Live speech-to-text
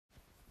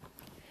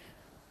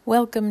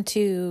Welcome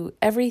to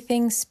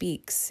Everything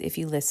Speaks If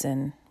You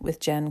Listen with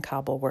Jen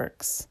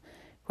CobbleWorks,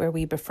 where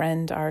we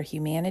befriend our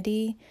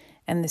humanity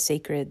and the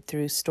sacred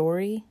through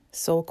story,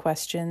 soul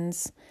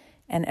questions,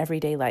 and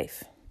everyday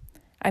life.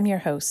 I'm your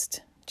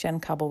host, Jen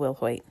Cobble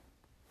Willhoite.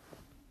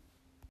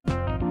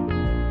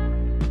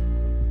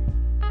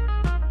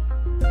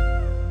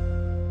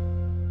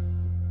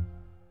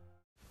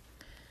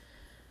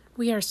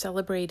 We are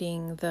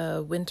celebrating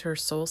the winter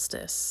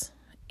solstice,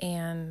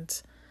 and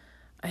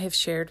I have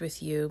shared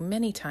with you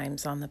many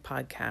times on the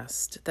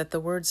podcast that the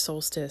word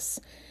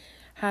solstice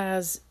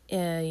has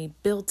a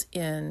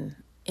built-in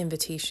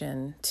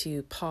invitation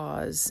to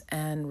pause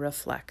and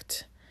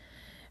reflect,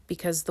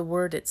 because the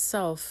word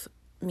itself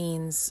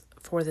means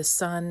for the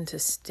sun to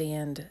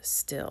stand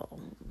still.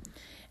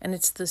 And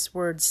it's this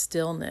word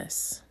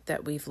stillness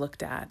that we've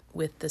looked at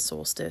with the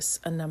solstice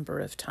a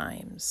number of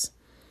times.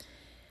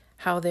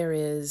 How there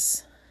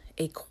is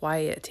a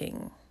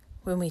quieting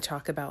when we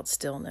talk about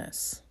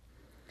stillness,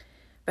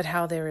 but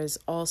how there is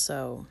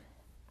also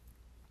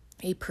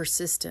a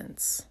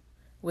persistence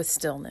with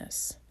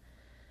stillness.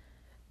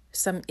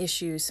 Some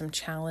issue, some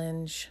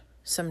challenge,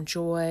 some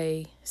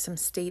joy, some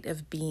state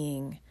of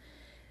being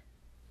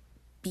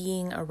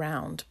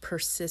around,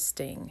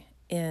 persisting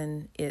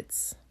in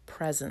its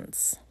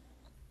presence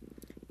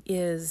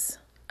is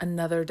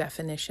another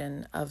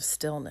definition of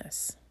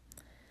stillness.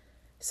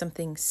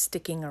 Something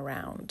sticking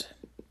around.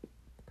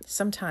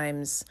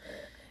 Sometimes,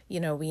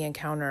 we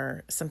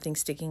encounter something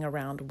sticking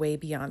around way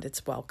beyond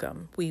its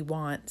welcome. We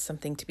want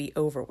something to be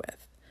over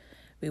with.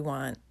 We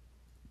want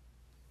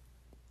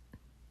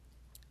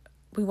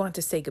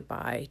to say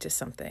goodbye to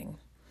something,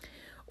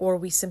 or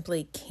we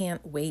simply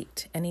can't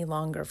wait any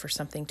longer for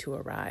something to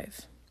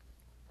arrive.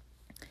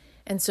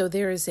 And so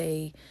there is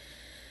a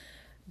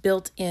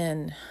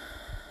built-in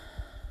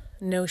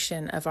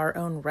notion of our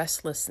own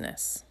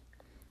restlessness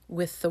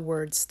with the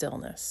word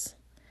stillness.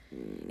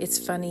 It's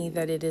funny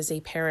that it is a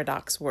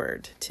paradox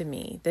word to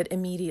me that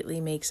immediately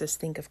makes us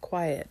think of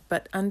quiet,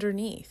 but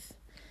underneath,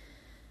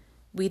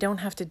 we don't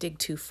have to dig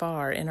too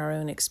far in our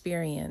own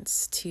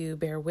experience to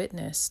bear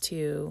witness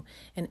to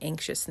an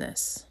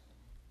anxiousness,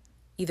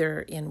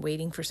 either in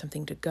waiting for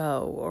something to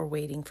go or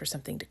waiting for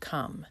something to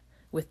come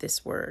with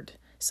this word.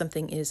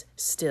 Something is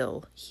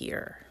still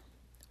here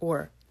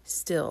or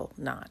still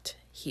not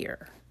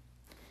here.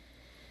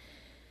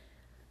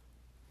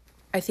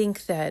 I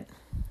think that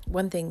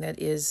one thing that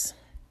is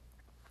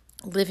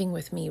living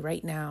with me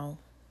right now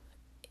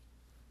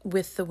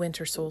with the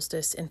winter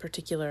solstice in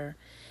particular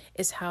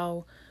is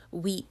how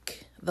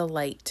weak the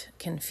light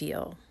can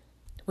feel.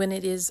 When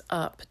it is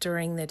up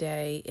during the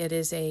day, it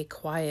is a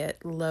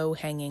quiet,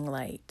 low-hanging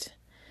light.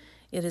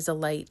 It is a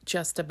light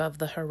just above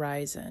the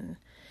horizon.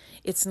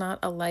 It's not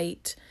a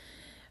light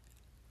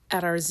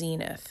at our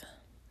zenith,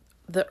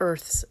 the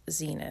Earth's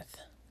zenith.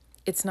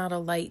 It's not a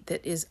light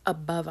that is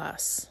above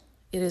us.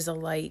 It is a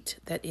light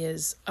that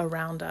is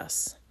around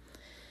us,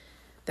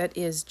 that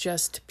is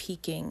just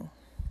peaking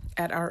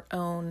at our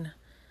own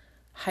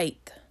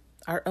height,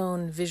 our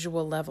own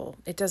visual level.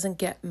 It doesn't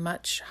get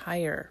much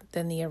higher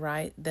than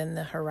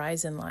the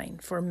horizon line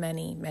for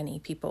many, many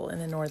people in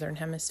the Northern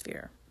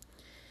Hemisphere.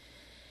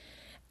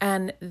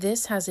 And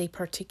this has a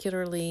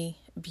particularly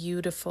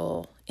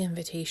beautiful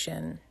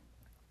invitation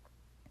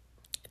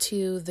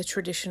to the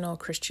traditional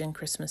Christian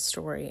Christmas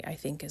story, I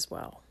think, as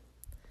well.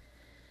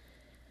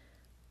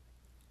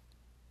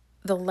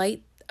 The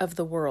light of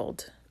the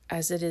world,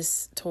 as it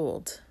is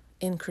told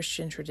in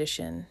Christian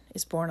tradition,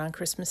 is born on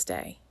Christmas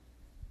Day.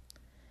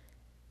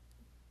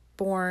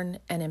 Born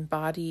and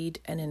embodied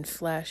and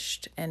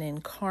enfleshed and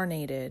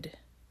incarnated,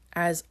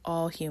 as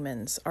all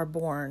humans are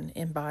born,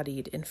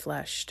 embodied,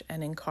 enfleshed,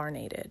 and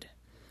incarnated,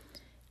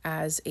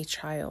 as a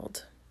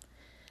child,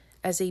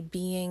 as a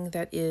being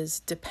that is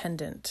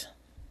dependent,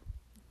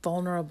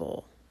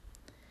 vulnerable,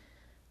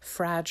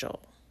 fragile.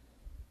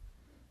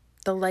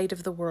 The light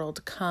of the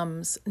world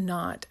comes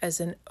not as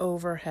an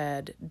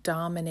overhead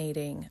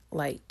dominating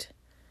light,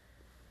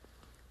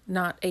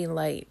 not a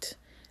light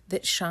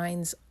that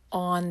shines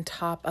on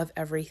top of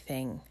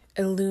everything,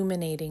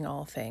 illuminating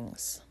all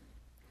things,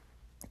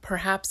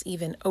 perhaps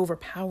even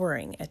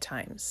overpowering at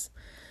times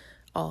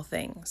all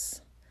things.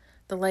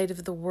 The light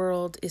of the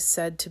world is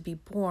said to be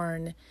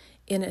born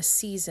in a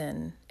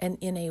season and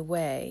in a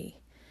way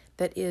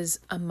that is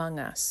among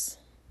us,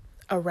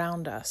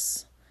 around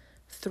us,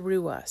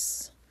 through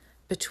us,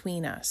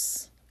 between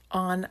us,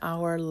 on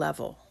our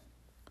level.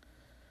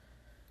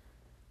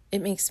 It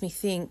makes me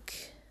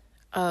think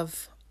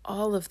of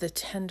all of the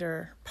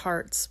tender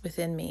parts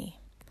within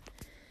me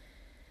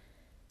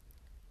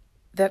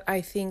that I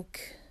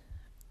think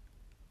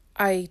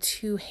I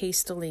too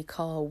hastily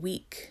call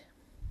weak.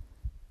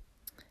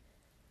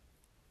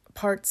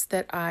 Parts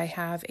that I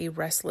have a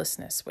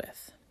restlessness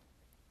with.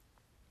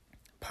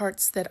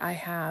 Parts that I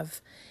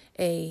have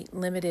a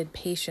limited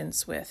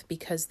patience with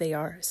because they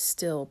are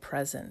still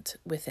present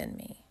within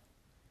me.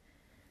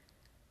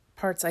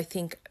 Parts I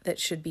think that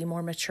should be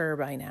more mature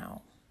by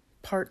now.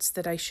 Parts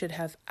that I should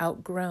have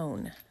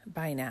outgrown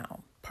by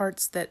now.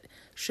 parts that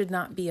should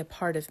not be a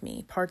part of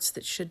me, parts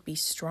that should be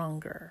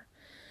stronger,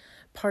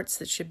 parts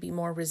that should be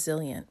more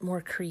resilient,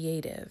 more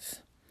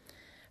creative,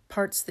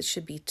 parts that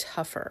should be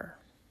tougher,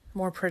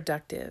 more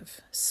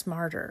productive,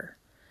 smarter,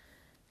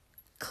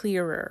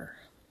 clearer,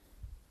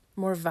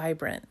 more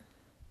vibrant.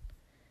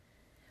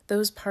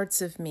 Those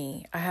parts of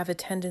me I have a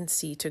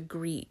tendency to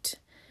greet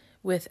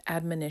with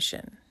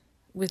admonition,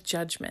 with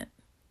judgment.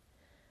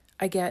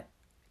 I get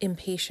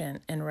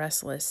impatient and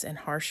restless and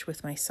harsh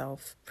with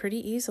myself pretty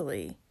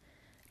easily.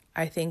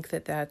 I think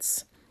that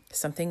that's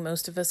something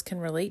most of us can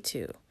relate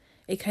to,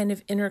 a kind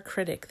of inner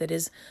critic that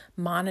is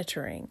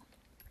monitoring,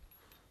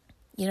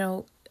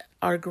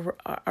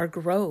 our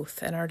growth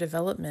and our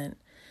development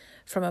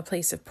from a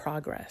place of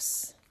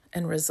progress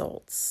and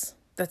results.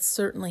 That's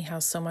certainly how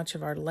so much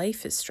of our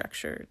life is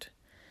structured.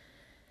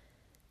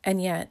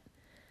 And yet,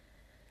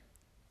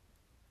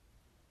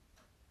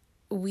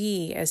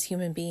 we as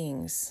human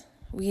beings,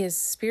 we as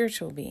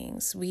spiritual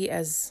beings, we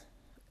as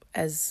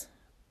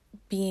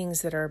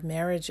beings that are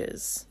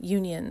marriages,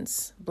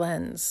 unions,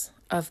 blends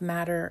of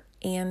matter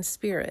and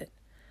spirit,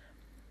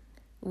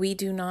 we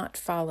do not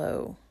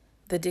follow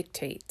the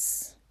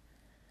dictates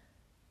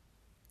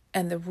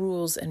and the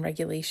rules and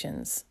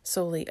regulations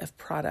solely of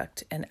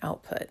product and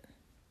output.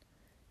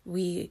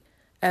 We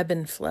ebb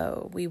and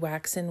flow, we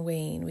wax and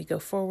wane, we go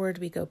forward,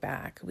 we go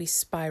back, we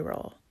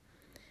spiral,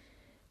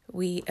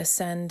 we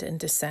ascend and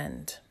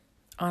descend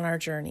on our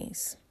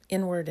journeys,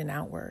 inward and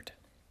outward.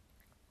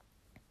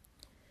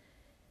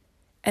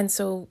 And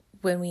so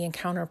when we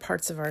encounter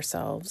parts of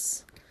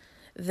ourselves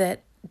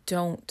that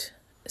don't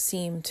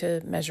seem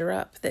to measure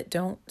up, that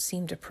don't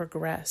seem to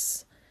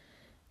progress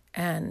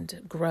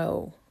and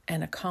grow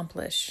and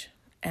accomplish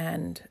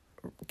and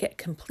get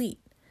complete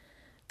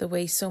the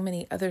way so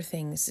many other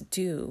things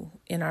do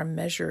in our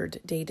measured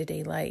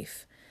day-to-day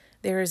life,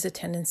 there is a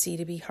tendency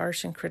to be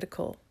harsh and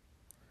critical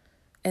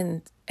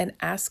and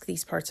ask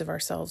these parts of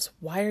ourselves,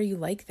 why are you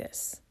like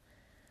this?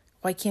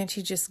 Why can't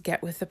you just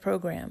get with the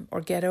program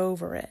or get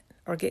over it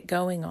or get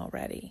going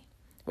already?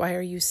 Why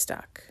are you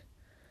stuck?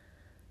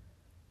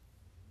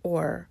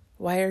 Or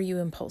why are you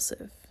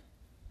impulsive?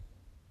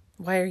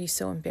 Why are you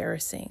so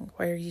embarrassing?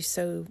 Why are you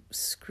so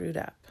screwed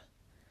up?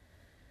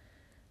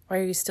 Why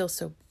are you still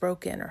so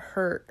broken or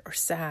hurt or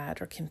sad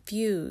or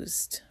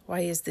confused? Why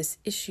is this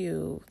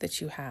issue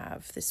that you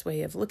have, this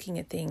way of looking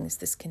at things,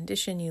 this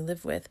condition you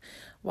live with,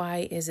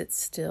 why is it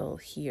still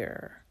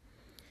here?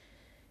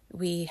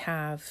 We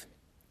have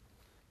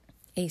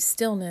a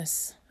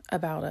stillness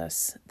about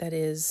us that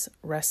is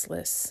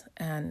restless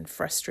and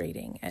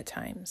frustrating at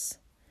times.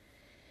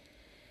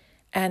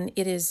 And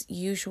it is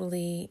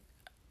usually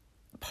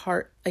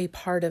a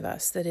part of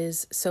us that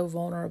is so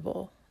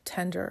vulnerable,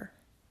 tender.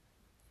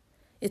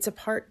 It's a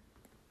part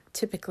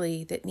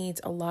typically that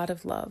needs a lot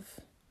of love,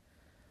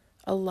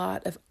 a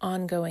lot of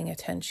ongoing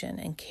attention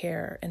and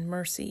care and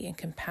mercy and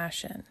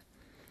compassion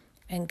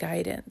and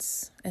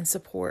guidance and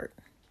support.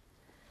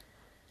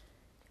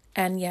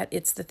 And yet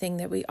it's the thing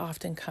that we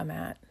often come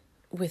at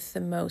with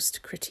the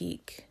most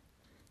critique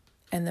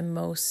and the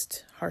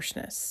most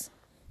harshness.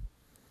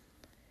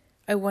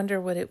 I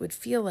wonder what it would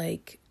feel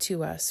like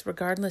to us,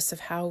 regardless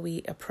of how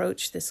we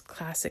approach this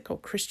classical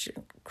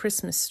Christian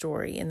Christmas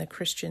story in the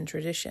Christian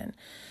tradition,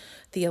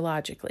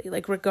 theologically,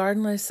 like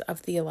regardless of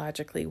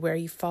theologically where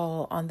you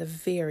fall on the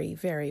very,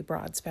 very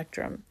broad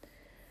spectrum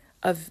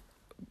of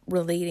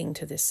relating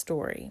to this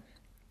story.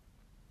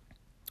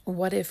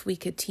 What if we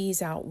could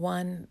tease out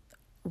one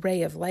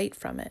ray of light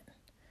from it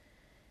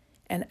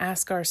and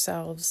ask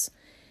ourselves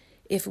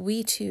if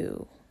we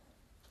too,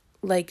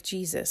 like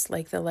Jesus,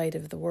 like the light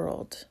of the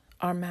world,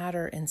 are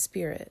matter and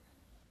spirit,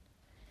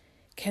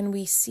 can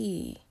we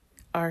see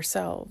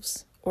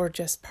ourselves or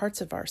just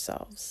parts of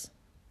ourselves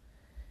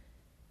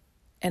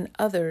and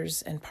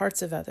others and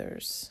parts of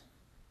others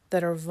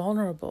that are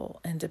vulnerable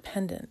and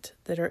dependent,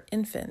 that are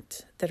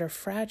infant, that are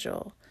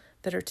fragile,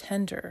 that are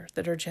tender,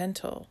 that are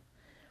gentle,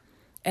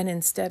 and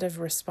instead of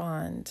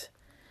respond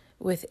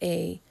with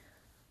a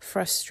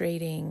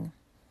frustrating,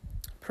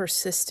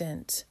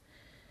 persistent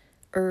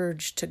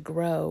urge to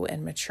grow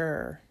and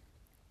mature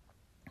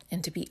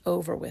and to be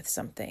over with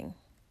something,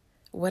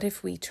 what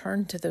if we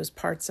turn to those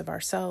parts of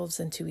ourselves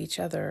and to each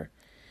other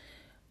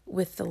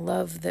with the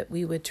love that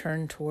we would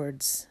turn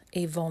towards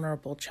a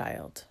vulnerable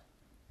child?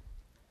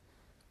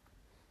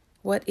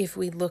 What if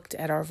we looked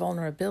at our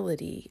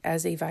vulnerability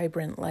as a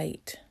vibrant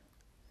light,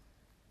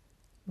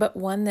 but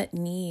one that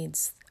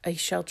needs a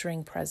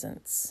sheltering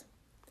presence,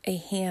 a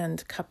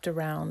hand cupped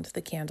around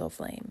the candle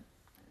flame?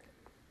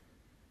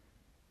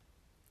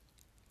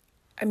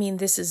 I mean,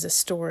 this is a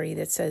story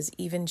that says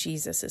even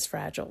Jesus is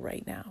fragile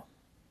right now.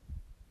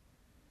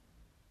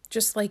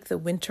 Just like the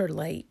winter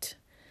light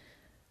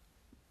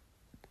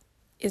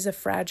is a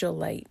fragile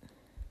light,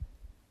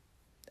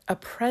 a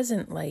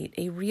present light,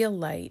 a real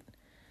light,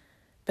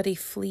 but a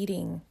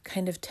fleeting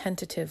kind of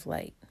tentative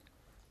light.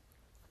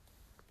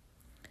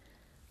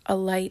 A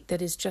light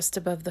that is just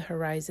above the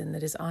horizon,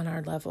 that is on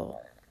our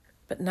level,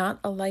 but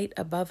not a light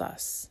above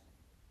us,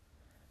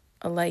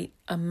 a light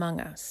among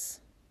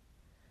us.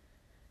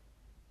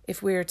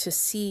 if we're to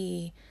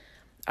see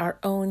our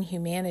own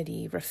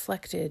humanity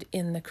reflected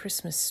in the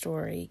Christmas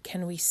story,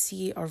 can we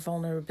see our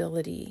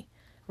vulnerability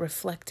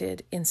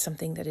reflected in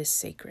something that is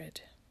sacred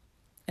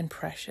and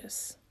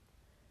precious?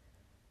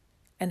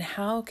 And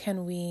how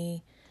can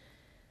we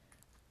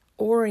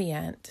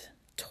orient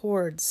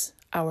towards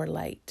our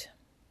light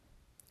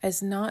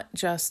as not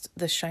just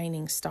the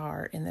shining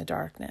star in the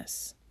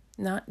darkness,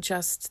 not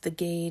just the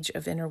gauge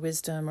of inner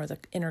wisdom or the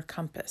inner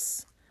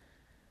compass?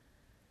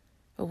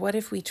 But what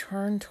if we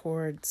turn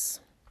towards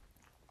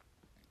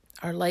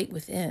our light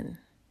within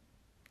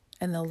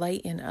and the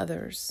light in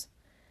others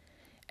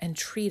and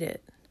treat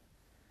it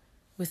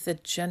with the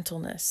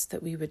gentleness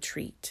that we would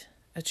treat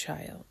a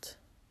child?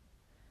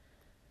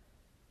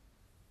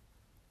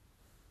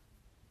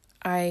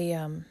 I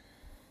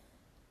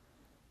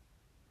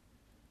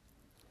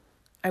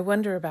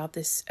wonder about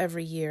this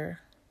every year,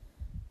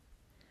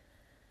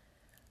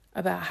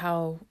 about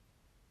how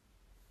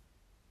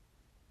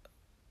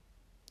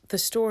the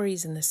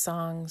stories and the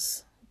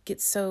songs get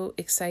so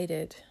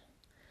excited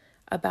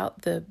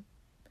about the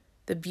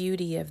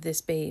beauty of this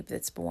babe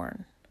that's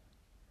born.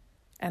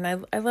 And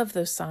I love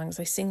those songs.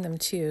 I sing them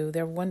too.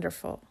 They're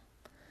wonderful.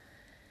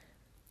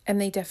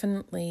 And they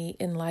definitely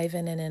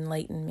enliven and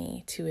enlighten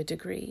me to a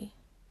degree.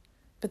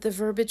 But the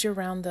verbiage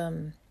around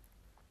them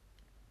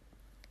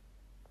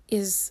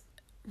is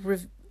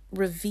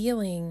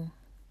revealing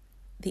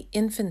the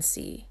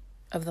infancy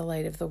of the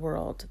light of the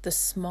world, the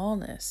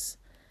smallness,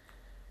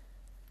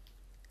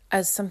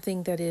 as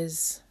something that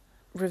is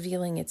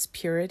revealing its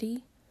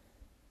purity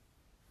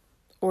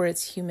or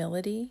its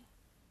humility.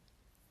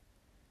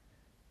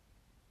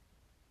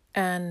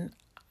 And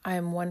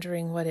I'm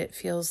wondering what it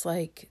feels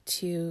like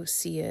to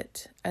see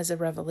it as a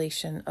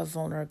revelation of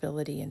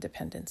vulnerability and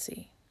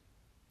dependency,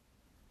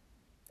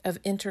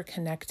 of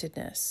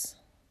interconnectedness,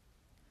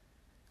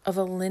 of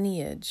a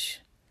lineage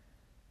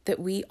that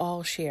we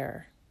all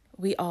share.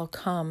 We all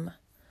come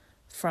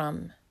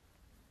from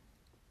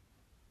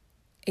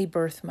a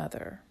birth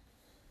mother.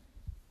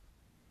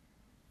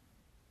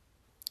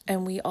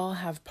 And we all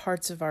have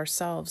parts of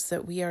ourselves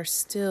that we are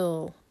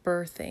still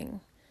birthing,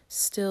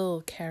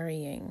 still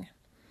carrying.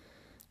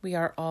 We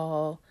are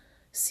all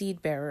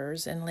seed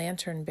bearers and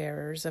lantern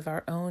bearers of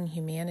our own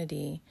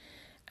humanity.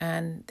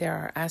 And there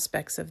are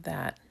aspects of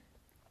that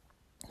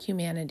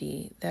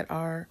humanity that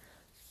are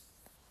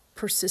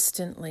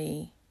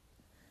persistently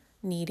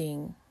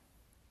needing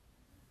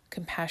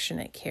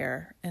compassionate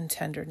care and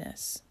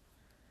tenderness.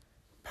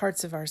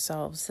 Parts of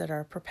ourselves that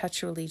are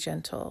perpetually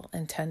gentle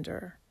and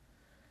tender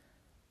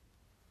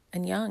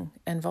and young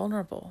and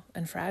vulnerable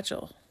and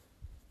fragile.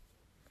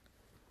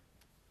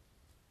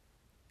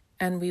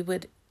 And we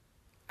would,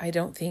 I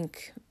don't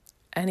think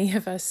any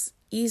of us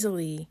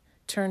easily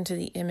turn to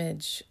the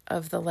image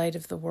of the light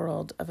of the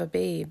world, of a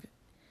babe,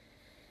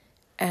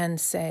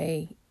 and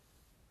say,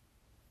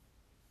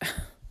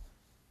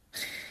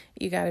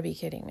 you got to be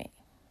kidding me.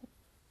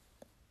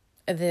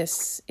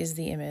 This is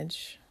the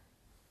image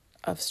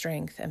of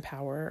strength and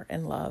power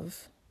and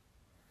love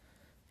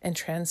and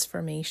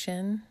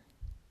transformation.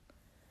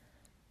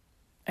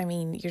 I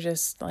mean, you're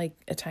just like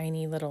a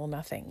tiny little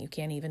nothing. You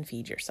can't even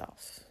feed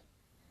yourself.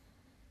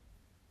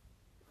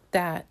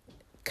 That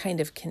kind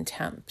of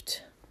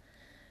contempt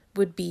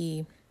would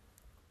be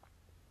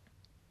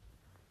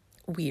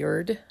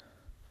weird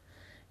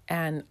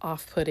and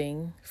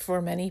off-putting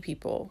for many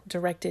people,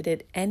 directed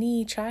at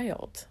any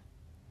child.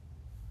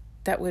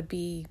 That would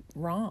be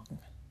wrong,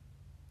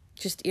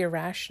 just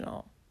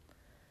irrational.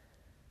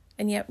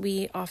 And yet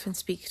we often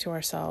speak to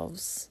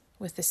ourselves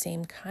with the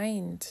same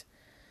kind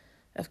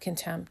of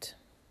contempt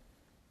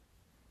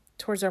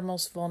towards our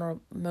most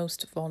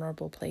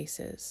vulnerable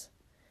places.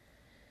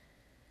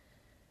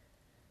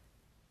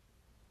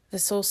 The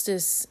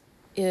solstice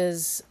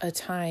is a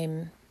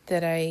time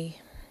that I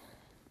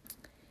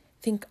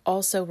think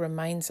also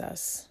reminds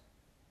us,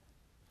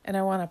 and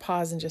I want to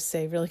pause and just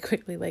say really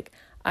quickly, like,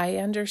 I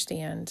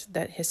understand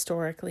that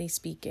historically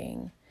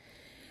speaking,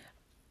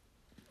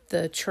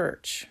 the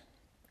church,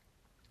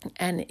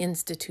 an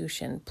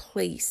institution,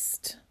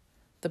 placed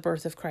the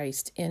birth of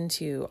Christ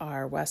into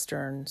our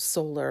Western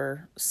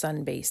solar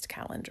sun-based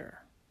calendar.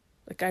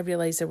 Like, I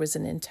realize there was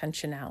an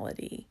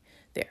intentionality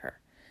there.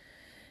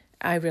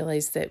 I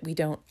realize that we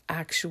don't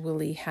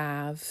actually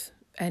have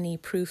any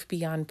proof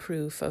beyond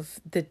proof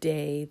of the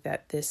day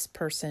that this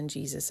person,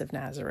 Jesus of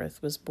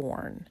Nazareth, was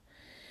born.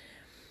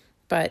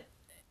 But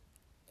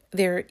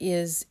there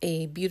is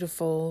a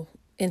beautiful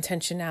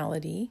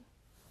intentionality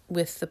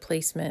with the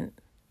placement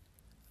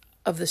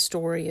of the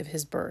story of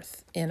his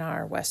birth in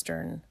our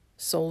Western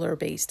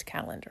solar-based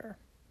calendar.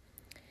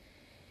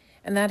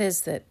 And that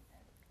is that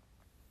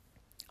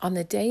on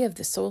the day of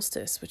the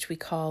solstice, which we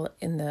call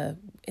in the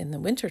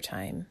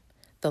wintertime,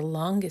 the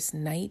longest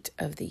night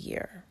of the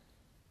year,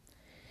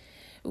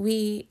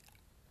 we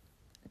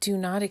do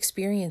not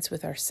experience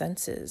with our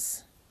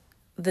senses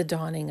the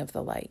dawning of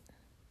the light,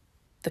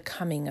 the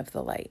coming of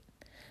the light.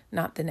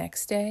 Not the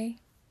next day,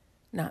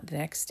 not the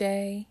next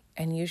day,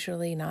 and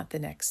usually not the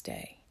next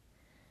day.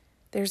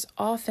 There's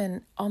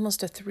often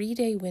almost a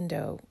 3-day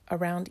window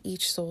around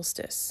each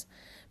solstice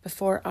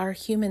before our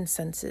human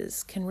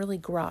senses can really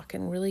grok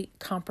and really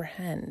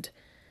comprehend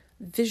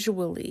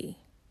visually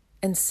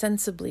and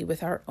sensibly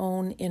with our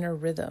own inner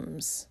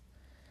rhythms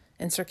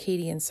and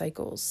circadian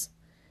cycles.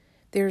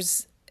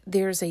 There's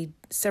a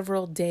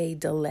several day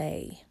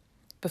delay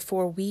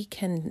before we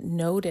can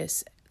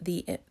notice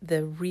the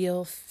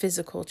real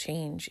physical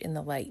change in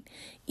the light,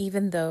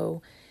 even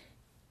though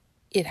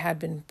it had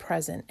been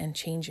present and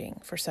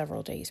changing for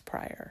several days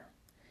prior.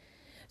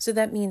 So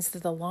that means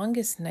that the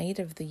longest night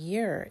of the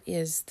year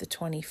is the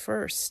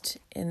 21st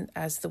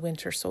as the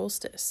winter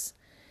solstice.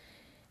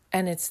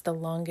 And it's the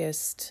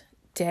longest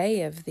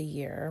day of the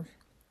year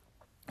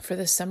for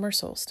the summer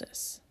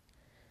solstice.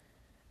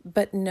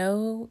 But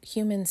no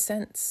human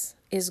sense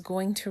is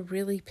going to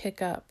really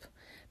pick up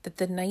that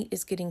the night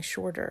is getting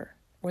shorter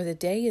or the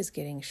day is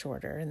getting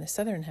shorter in the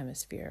southern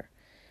hemisphere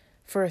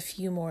for a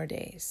few more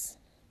days.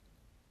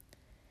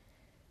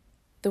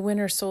 The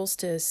winter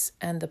solstice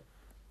and the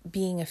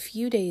being a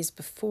few days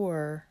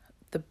before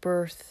the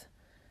birth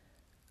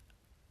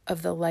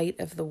of the light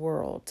of the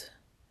world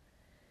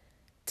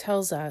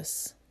tells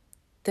us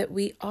that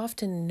we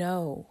often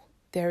know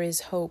there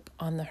is hope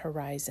on the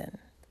horizon.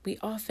 We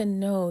often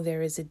know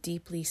there is a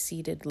deeply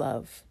seated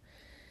love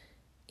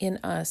in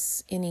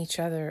us, in each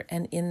other,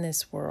 and in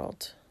this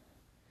world.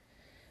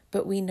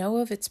 But we know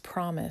of its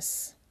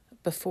promise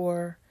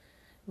before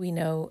we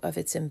know of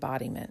its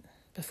embodiment,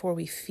 before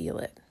we feel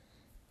it.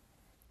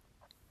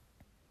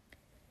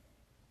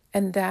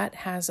 And that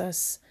has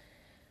us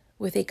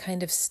with a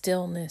kind of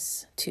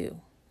stillness too.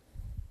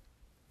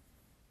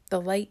 The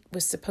light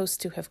was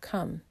supposed to have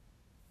come.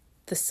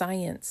 The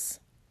science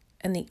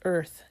and the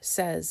earth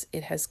says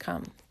it has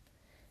come,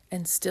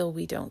 and still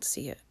we don't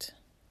see it.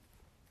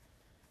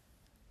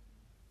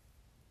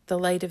 The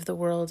light of the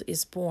world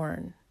is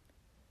born.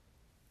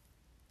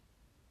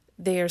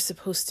 They are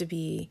supposed to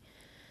be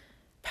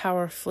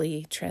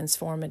powerfully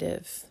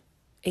transformative,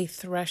 a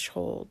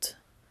threshold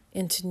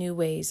into new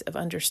ways of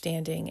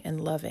understanding and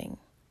loving,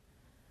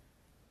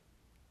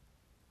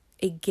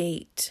 a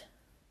gate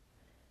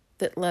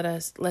that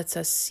lets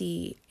us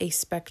see a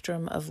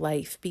spectrum of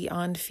life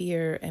beyond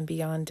fear and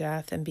beyond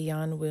death and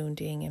beyond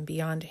wounding and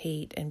beyond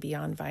hate and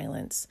beyond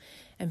violence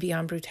and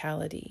beyond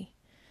brutality.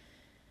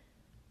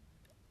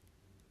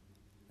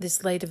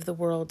 This light of the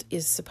world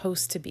is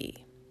supposed to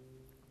be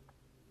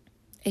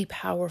a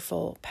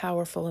powerful,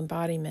 powerful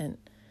embodiment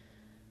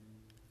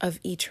of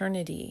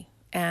eternity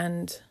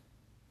and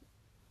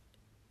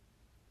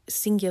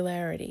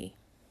singularity.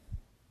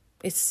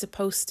 It's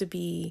supposed to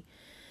be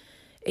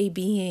a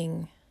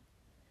being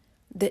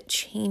that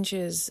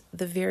changes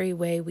the very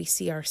way we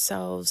see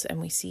ourselves and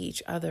we see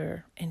each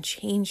other, and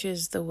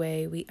changes the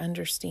way we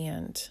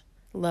understand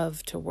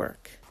love to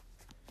work,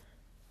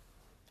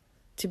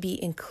 to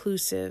be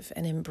inclusive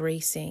and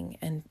embracing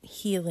and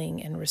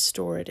healing and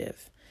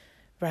restorative,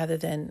 rather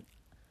than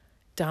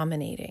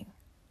dominating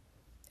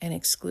and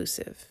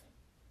exclusive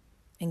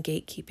and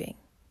gatekeeping.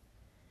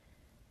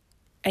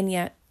 And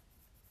yet,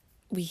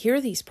 we hear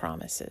these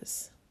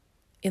promises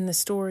in the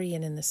story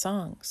and in the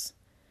songs.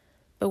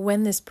 But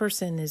when this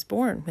person is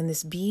born, when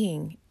this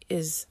being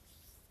is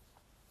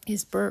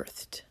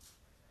birthed,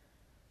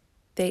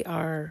 they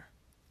are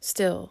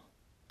still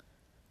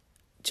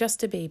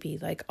just a baby,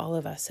 like all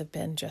of us have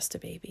been just a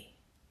baby.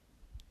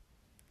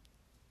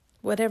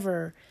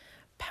 Whatever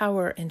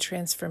power and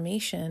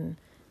transformation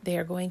they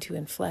are going to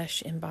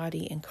enflesh,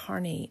 embody,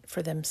 incarnate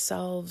for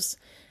themselves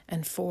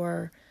and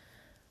for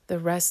the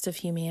rest of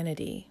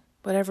humanity,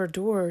 whatever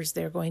doors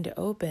they're going to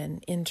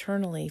open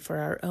internally for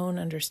our own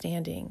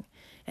understanding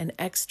and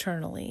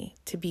externally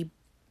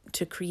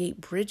to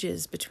create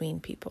bridges between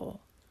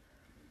people.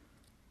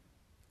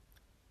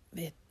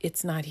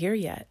 It's not here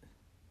yet.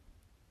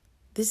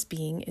 This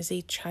being is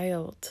a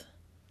child.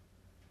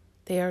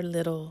 They are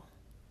little.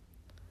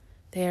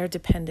 They are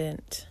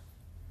dependent.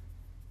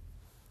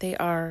 They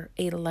are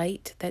a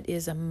light that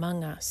is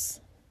among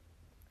us,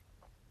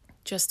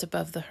 just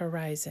above the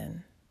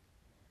horizon,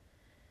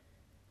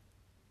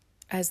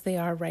 as they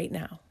are right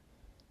now.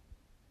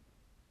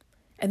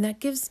 And that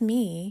gives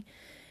me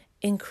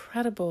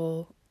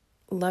incredible,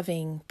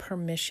 loving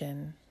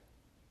permission,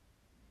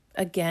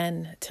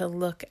 again, to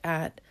look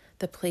at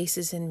the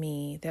places in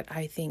me that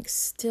I think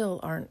still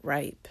aren't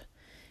ripe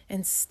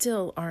and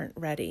still aren't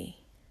ready,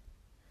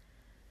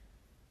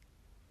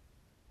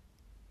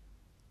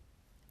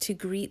 to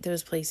greet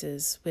those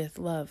places with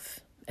love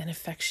and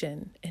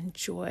affection and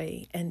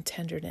joy and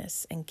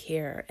tenderness and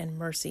care and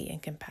mercy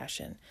and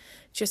compassion,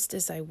 just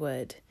as I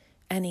would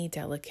any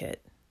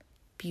delicate,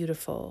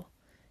 beautiful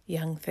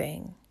young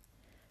thing,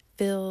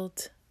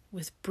 filled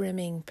with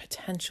brimming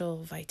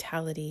potential,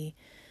 vitality,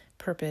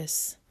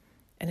 purpose,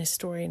 and a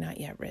story not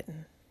yet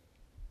written.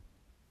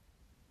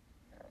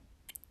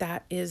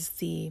 That is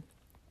the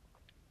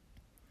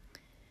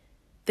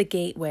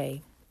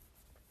gateway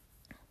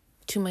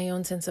to my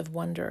own sense of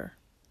wonder,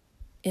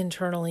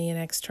 internally and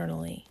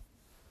externally.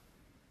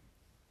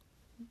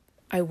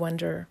 I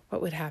wonder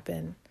what would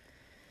happen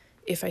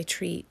If I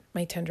treat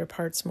my tender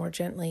parts more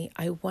gently,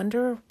 I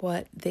wonder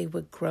what they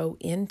would grow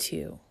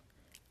into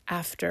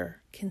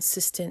after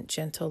consistent,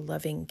 gentle,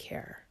 loving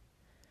care.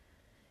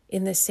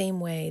 In the same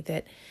way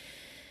that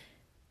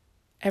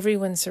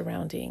everyone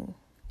surrounding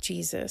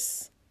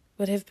Jesus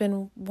would have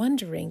been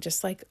wondering,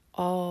 just like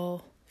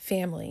all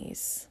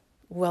families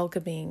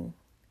welcoming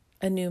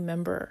a new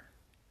member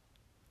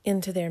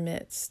into their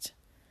midst,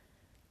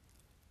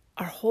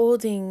 are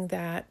holding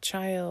that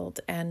child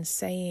and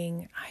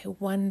saying, I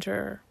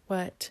wonder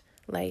what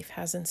life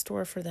has in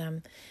store for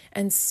them,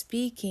 and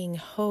speaking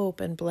hope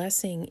and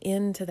blessing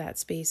into that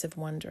space of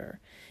wonder,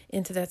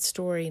 into that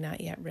story not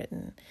yet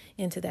written,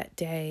 into that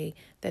day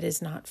that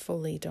is not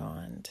fully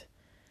dawned.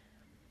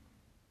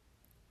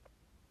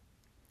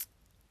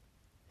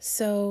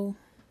 So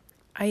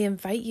I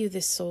invite you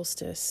this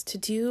solstice to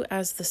do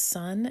as the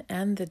sun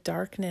and the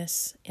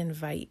darkness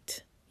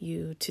invite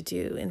you to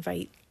do,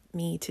 invite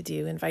me to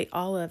do, invite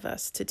all of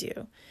us to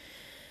do,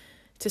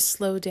 to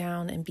slow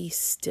down and be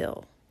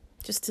still,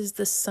 just as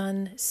the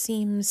sun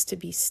seems to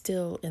be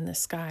still in the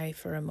sky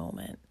for a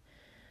moment,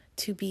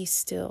 to be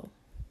still,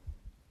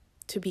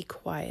 to be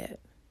quiet,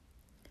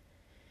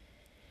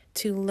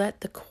 to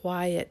let the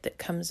quiet that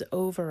comes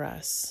over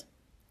us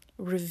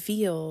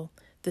reveal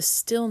the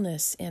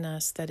stillness in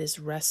us that is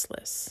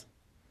restless,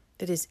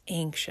 that is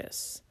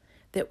anxious,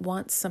 that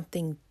wants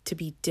something to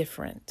be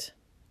different.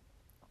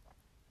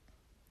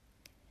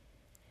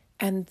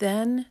 And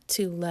then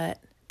to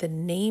let the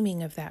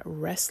naming of that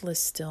restless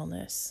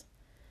stillness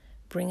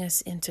bring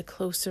us into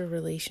closer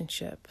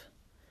relationship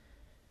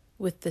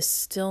with the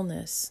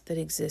stillness that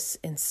exists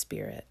in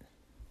spirit.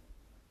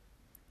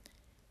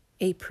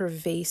 A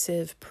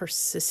pervasive,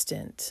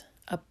 persistent,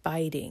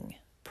 abiding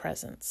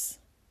presence.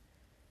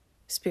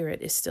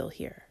 Spirit is still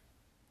here.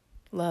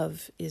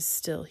 Love is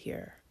still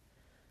here.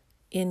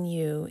 In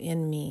you,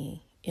 in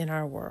me, in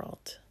our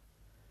world.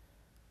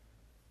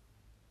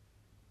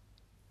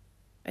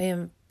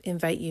 I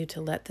invite you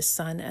to let the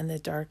sun and the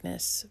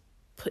darkness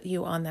put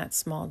you on that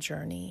small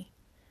journey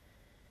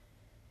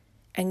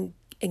and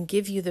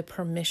give you the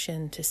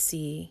permission to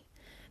see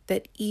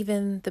that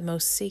even the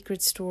most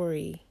sacred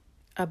story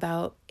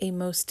about a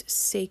most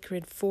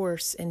sacred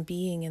force and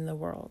being in the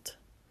world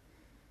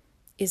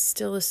is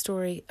still a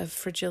story of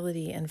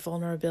fragility and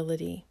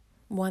vulnerability,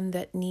 one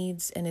that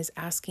needs and is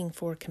asking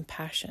for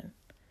compassion.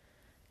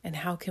 And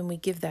how can we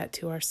give that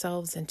to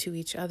ourselves and to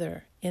each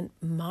other in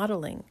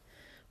modeling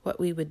what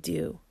we would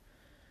do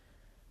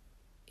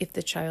if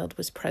the child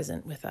was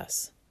present with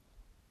us?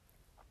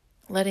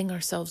 Letting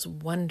ourselves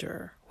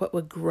wonder what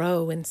would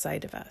grow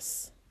inside of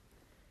us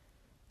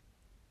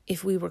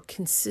if we were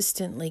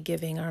consistently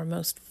giving our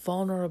most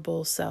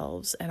vulnerable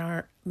selves and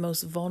our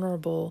most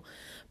vulnerable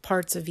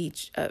parts of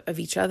each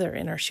other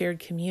in our shared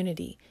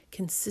community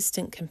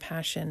consistent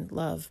compassion,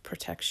 love,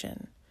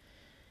 protection,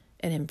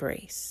 and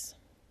embrace.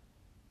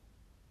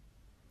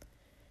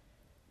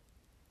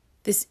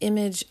 This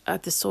image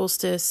at the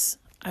solstice,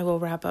 I will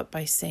wrap up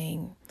by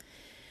saying,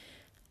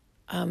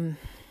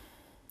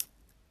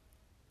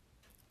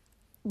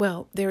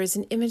 there is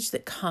an image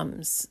that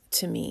comes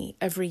to me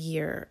every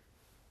year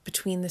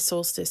between the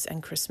solstice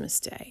and Christmas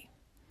Day.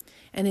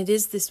 And it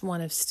is this one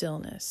of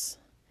stillness.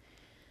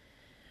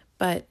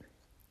 But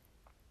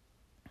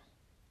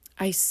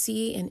I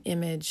see an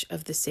image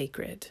of the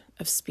sacred,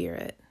 of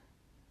spirit,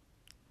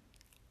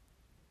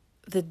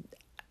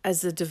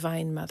 as the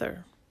divine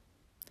mother,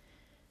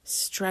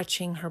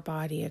 stretching her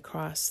body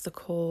across the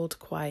cold,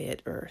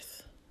 quiet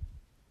earth,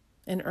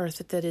 an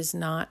earth that is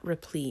not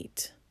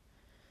replete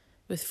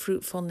with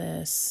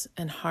fruitfulness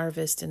and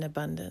harvest and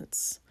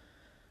abundance,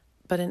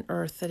 but an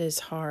earth that is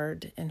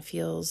hard and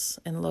feels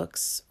and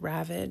looks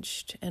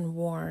ravaged and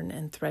worn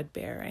and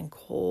threadbare and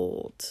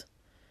cold.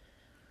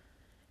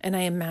 And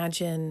I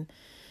imagine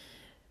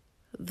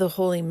the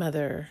Holy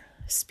Mother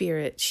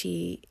Spirit,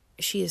 she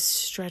is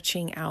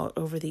stretching out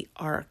over the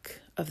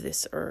arc of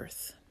this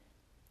earth,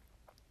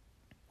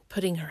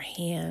 putting her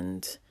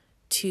hand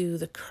to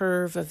the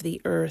curve of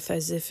the earth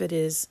as if it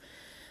is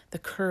the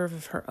curve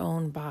of her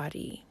own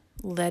body,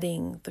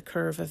 letting the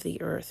curve of the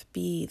earth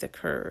be the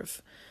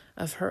curve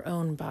of her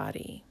own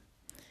body,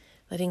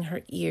 letting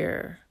her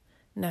ear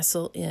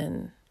nestle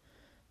in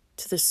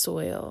to the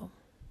soil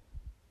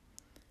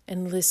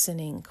and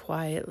listening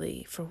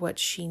quietly for what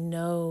she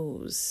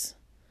knows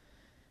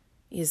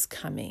is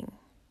coming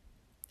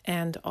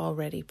and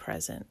already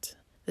present,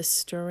 the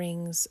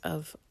stirrings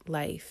of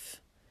life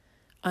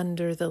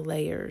under the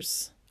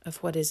layers of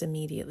what is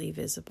immediately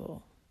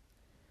visible.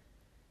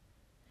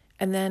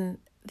 And then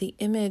the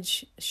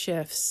image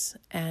shifts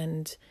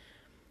and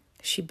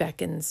she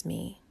beckons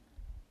me.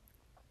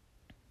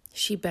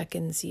 She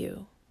beckons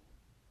you.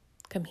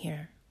 Come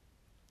here.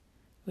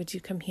 Would you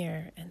come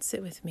here and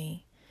sit with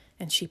me?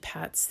 And she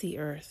pats the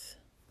earth.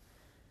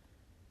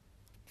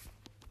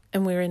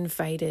 And we're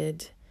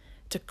invited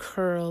to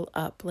curl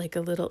up like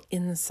a little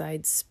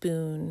inside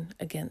spoon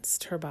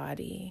against her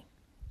body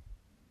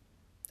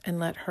and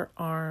let her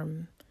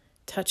arm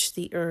touch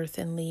the earth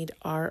and lead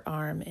our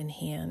arm and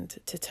hand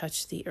to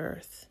touch the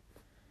earth.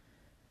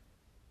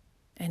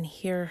 and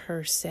hear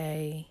her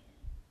say,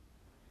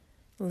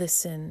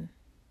 listen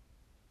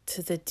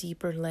to the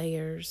deeper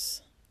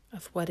layers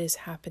of what is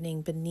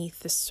happening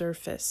beneath the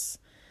surface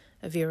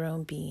of your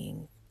own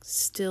being.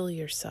 Still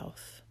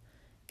yourself,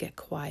 get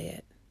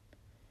quiet,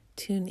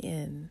 tune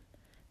in,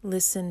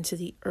 listen to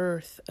the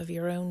earth of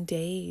your own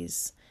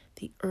days,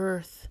 the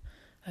earth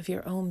of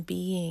your own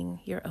being,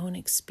 your own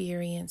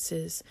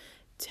experiences.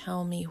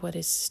 Tell me what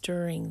is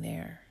stirring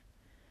there.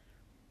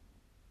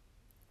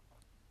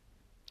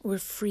 We're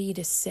free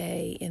to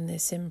say in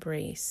this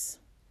embrace,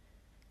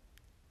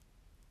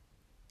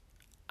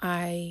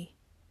 I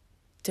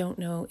don't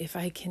know if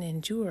I can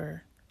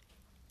endure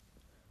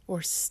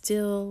or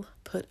still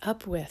put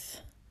up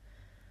with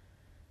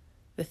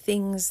the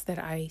things that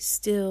I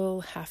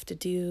still have to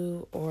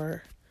do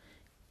or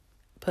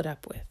put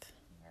up with.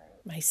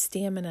 My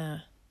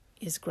stamina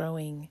is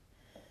growing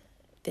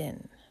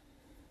thin.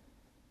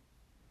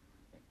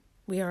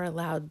 We are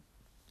allowed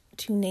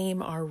to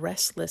name our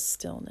restless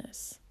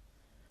stillness.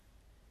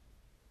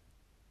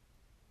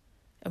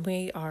 And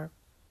we are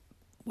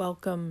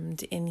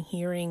welcomed in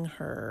hearing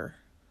her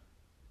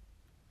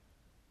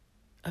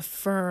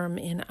affirm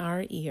in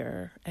our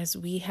ear, as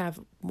we have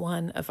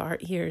one of our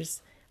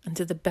ears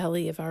unto the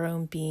belly of our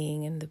own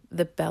being and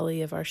the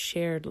belly of our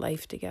shared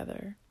life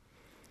together.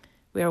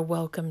 We are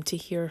welcome to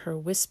hear her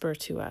whisper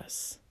to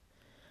us,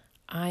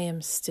 I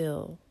am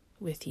still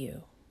with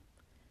you.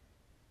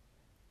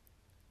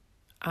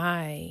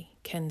 I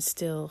can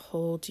still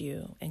hold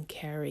you and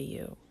carry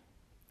you.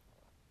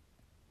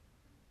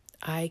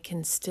 I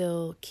can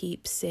still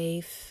keep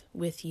safe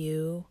with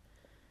you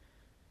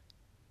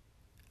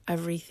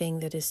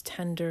everything that is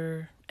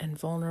tender and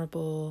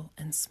vulnerable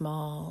and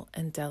small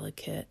and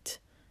delicate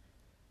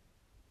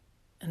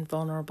and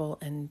vulnerable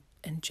and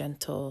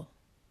gentle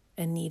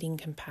and needing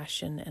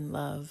compassion and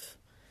love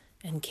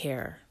and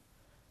care.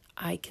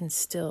 I can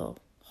still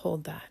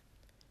hold that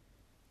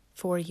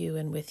for you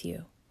and with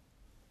you.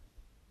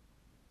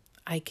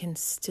 I can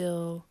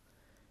still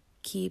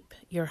keep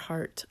your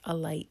heart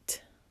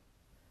alight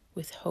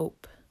with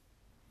hope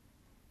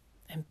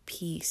and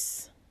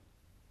peace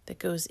that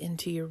goes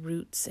into your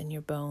roots and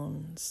your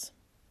bones.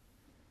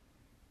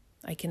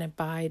 I can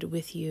abide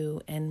with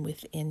you and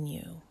within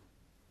you.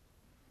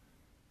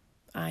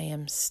 I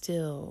am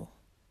still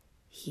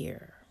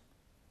here.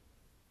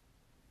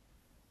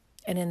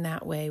 And in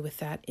that way, with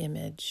that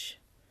image,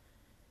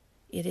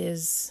 it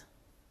is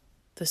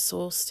the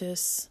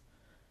solstice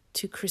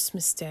to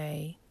Christmas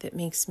Day that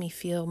makes me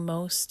feel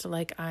most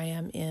like I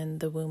am in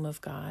the womb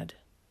of God.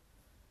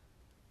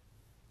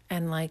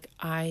 And like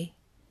I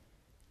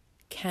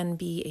can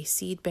be a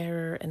seed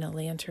bearer and a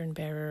lantern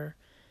bearer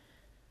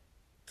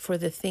for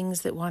the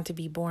things that want to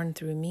be born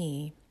through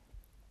me,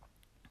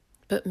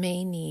 but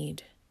may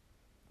need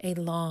a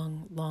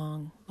long,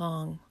 long,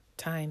 long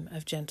time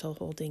of gentle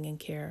holding and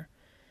care.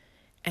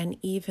 And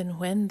even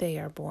when they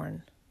are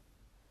born,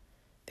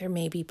 there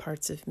may be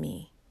parts of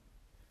me,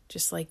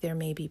 just like there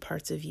may be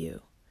parts of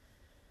you,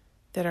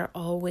 that are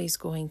always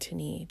going to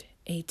need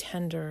a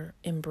tender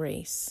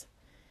embrace,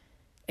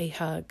 a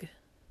hug,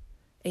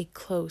 a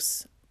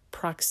close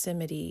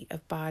proximity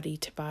of body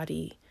to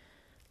body,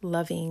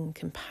 loving,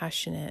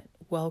 compassionate,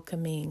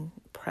 welcoming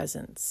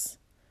presence.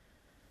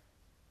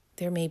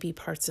 There may be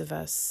parts of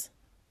us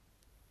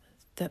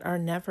that are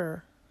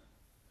never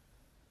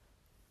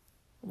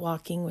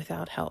walking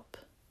without help,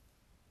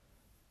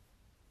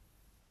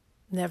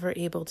 never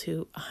able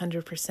to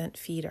 100%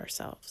 feed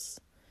ourselves,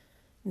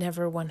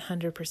 never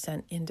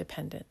 100%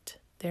 independent.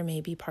 There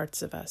may be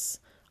parts of us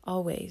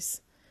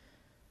always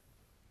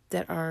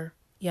that are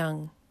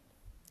young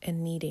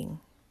and needing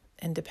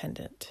and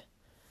dependent.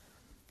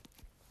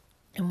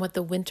 And what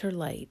the winter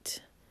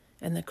light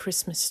and the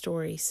Christmas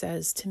story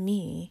says to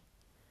me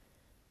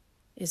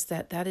is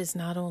that that is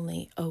not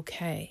only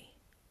okay,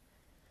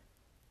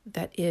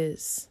 that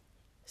is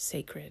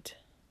sacred.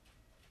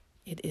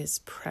 It is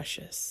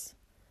precious.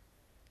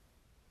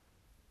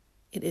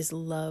 It is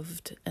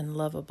loved and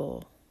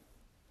lovable,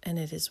 and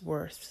it is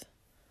worth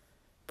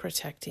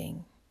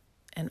protecting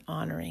and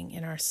honoring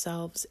in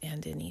ourselves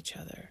and in each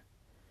other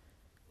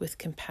with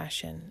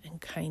compassion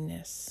and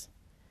kindness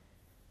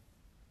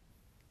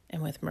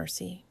and with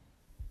mercy.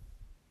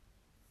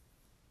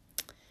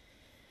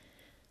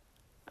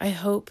 I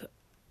hope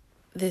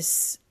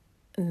this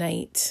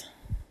night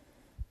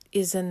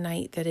is a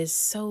night that is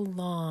so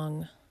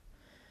long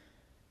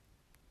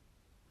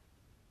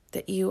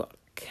that you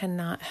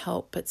cannot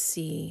help but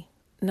see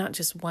not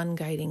just one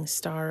guiding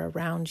star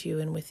around you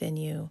and within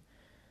you,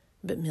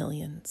 but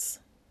millions.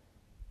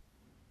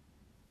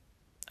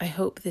 I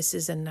hope this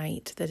is a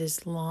night that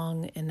is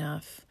long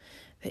enough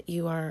that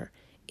you are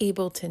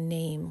able to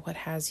name what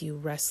has you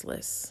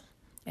restless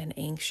and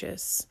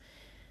anxious,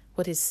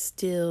 what is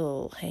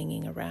still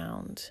hanging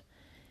around,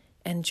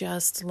 and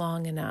just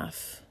long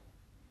enough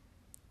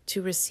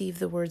to receive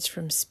the words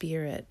from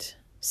Spirit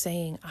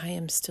saying, I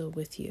am still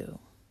with you,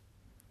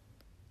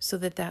 so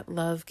that that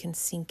love can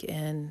sink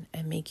in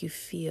and make you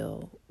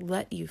feel,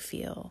 let you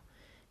feel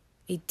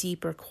a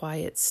deeper,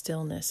 quiet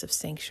stillness of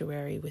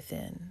sanctuary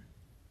within.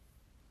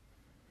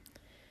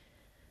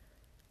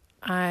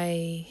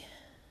 I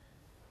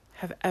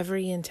have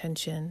every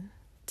intention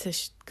to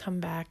come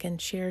back and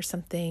share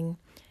something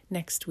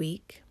next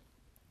week.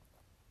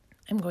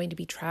 I'm going to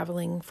be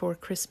traveling for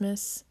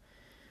Christmas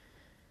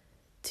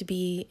to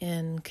be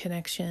in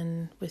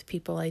connection with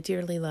people I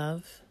dearly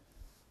love,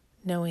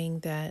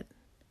 knowing that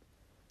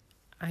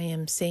I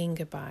am saying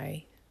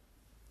goodbye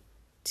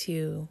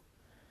to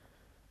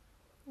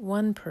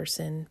one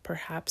person,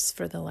 perhaps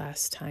for the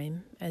last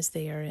time, as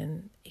they are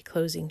in a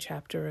closing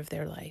chapter of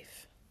their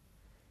life.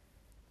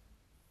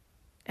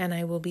 And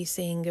I will be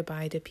saying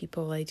goodbye to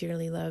people I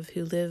dearly love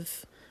who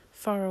live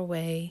far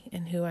away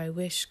and who I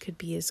wish could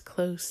be as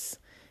close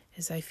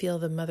as I feel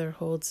the mother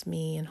holds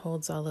me and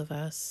holds all of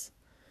us.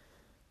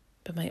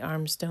 But my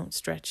arms don't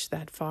stretch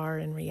that far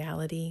in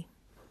reality.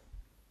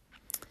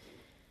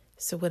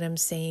 So what I'm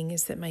saying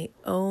is that my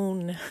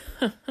own,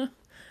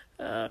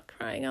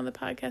 crying on the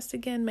podcast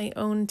again, my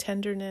own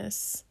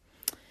tenderness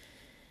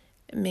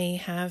may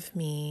have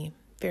me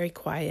very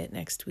quiet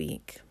next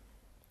week,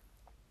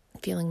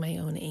 feeling my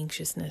own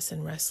anxiousness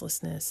and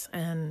restlessness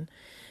and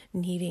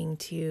needing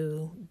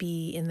to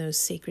be in those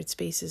sacred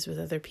spaces with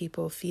other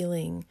people,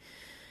 feeling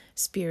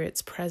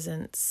Spirit's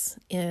presence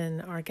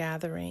in our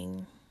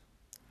gathering.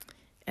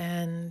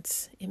 And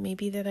it may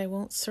be that I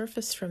won't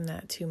surface from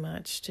that too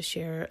much to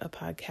share a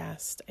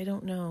podcast. I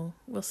don't know.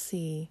 We'll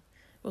see.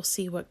 We'll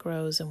see what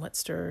grows and what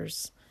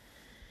stirs.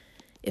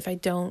 If I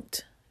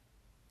don't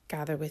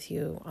gather with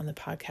you on the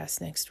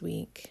podcast next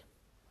week,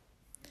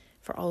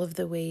 for all of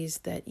the ways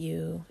that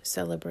you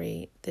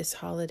celebrate this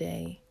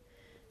holiday,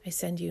 I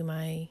send you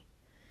my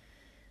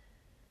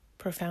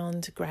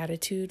profound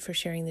gratitude for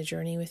sharing the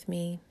journey with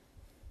me.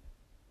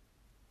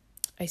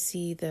 I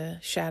see the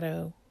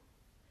shadow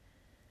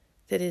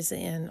that is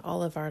in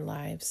all of our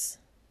lives,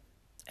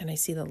 and I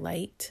see the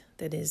light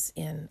that is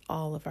in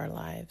all of our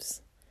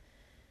lives.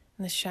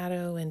 And the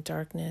shadow and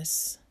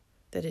darkness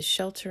that is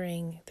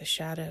sheltering, the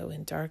shadow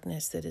and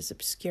darkness that is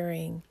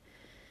obscuring,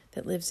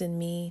 that lives in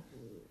me.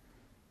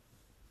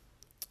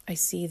 I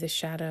see the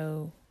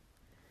shadow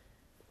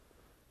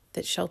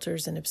that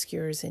shelters and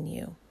obscures in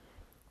you.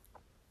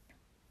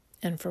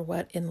 And for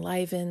what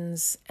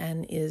enlivens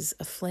and is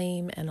a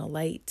flame and a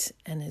light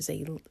and is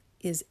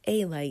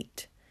a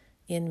light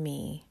in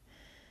me,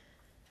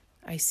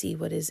 I see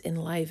what is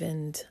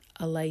enlivened,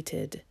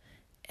 alighted,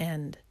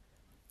 and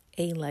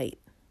a light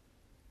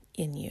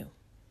in you.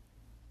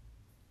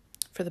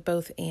 For the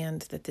both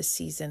and that this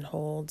season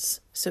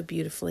holds so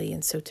beautifully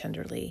and so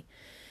tenderly,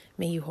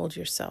 may you hold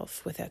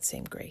yourself with that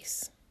same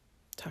grace.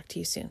 Talk to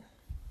you soon.